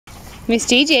Miss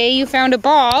JJ, you found a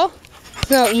ball.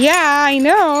 So, yeah, I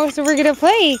know. So we're going to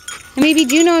play. And maybe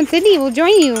Juno and Sydney will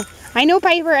join you. I know,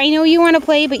 Piper, I know you want to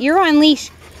play, but you're on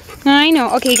leash. I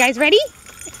know. Okay, guys, ready?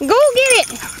 Go get it.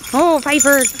 Oh,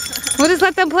 Piper. We'll just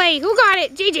let them play. Who got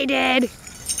it? JJ did.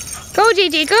 Go,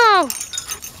 JJ, go.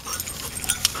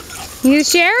 You going to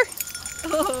share?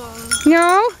 Oh.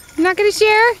 No? I'm not going to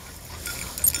share?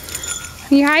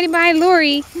 You're hiding behind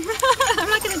Lori. I'm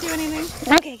not going to do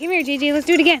anything. Okay, come here, JJ. Let's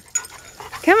do it again.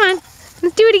 Come on.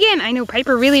 Let's do it again. I know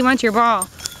Piper really wants your ball.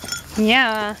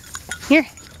 Yeah. Here.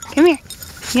 Come here.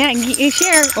 Yeah, you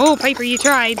share. Oh, Piper, you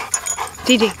tried.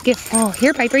 JJ, give. Oh,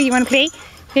 here, Piper. You want to play?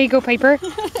 There you go, Piper.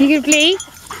 You can play?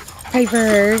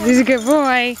 Piper, this is a good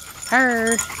boy.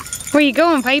 Arr. Where you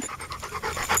going, Pipe?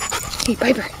 Hey,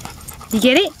 Piper. You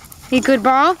get it? A good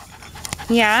ball?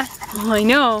 Yeah. Oh, I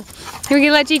know. We're going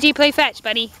to let JJ play fetch,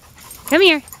 buddy. Come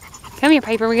here. Come here,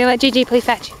 Piper. We're going to let JJ play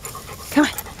fetch. Come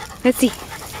on. Let's see.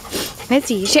 Let's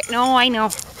see. Shit. No, I know.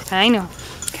 I know.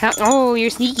 Oh, you're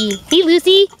sneaky. Hey,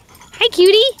 Lucy. Hi,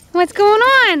 cutie. What's going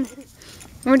on?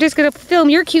 We're just going to film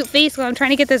your cute face while I'm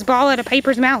trying to get this ball out of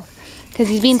Piper's mouth. Because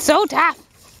he's being so tough.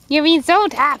 You're being so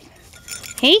tough.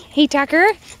 Hey, Tucker.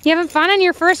 You having fun on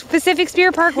your first Pacific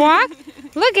Spirit Park walk?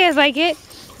 Look, guys, like it.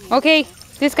 Okay,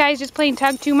 this guy's just playing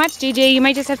tug too much, JJ. You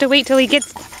might just have to wait till he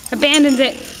abandons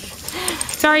it.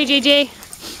 Sorry,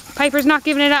 JJ. Piper's not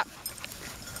giving it up.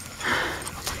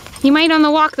 He might on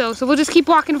the walk, though, so we'll just keep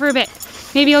walking for a bit.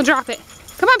 Maybe he'll drop it.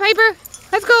 Come on, Piper.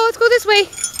 Let's go this way.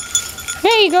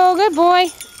 There you go, good boy.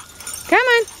 Come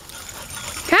on.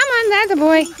 Come on, that's a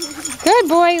boy. Good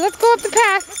boy. Let's go up the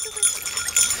path.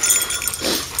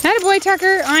 That a boy,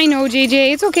 Tucker. I know,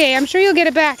 JJ. It's okay. I'm sure you'll get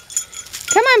it back.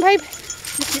 Come on, Pipe.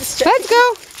 Let's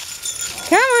go.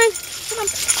 Come on.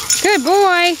 Good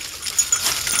boy.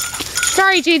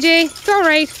 Sorry, JJ. It's all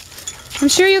right. I'm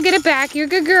sure you'll get it back. You're a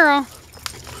good girl.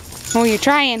 Oh, you're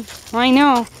trying. I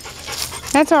know.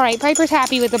 That's all right. Piper's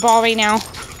happy with the ball right now.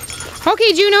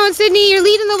 Okay, Juno and Sydney, you're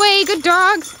leading the way. Good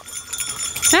dogs.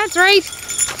 That's right.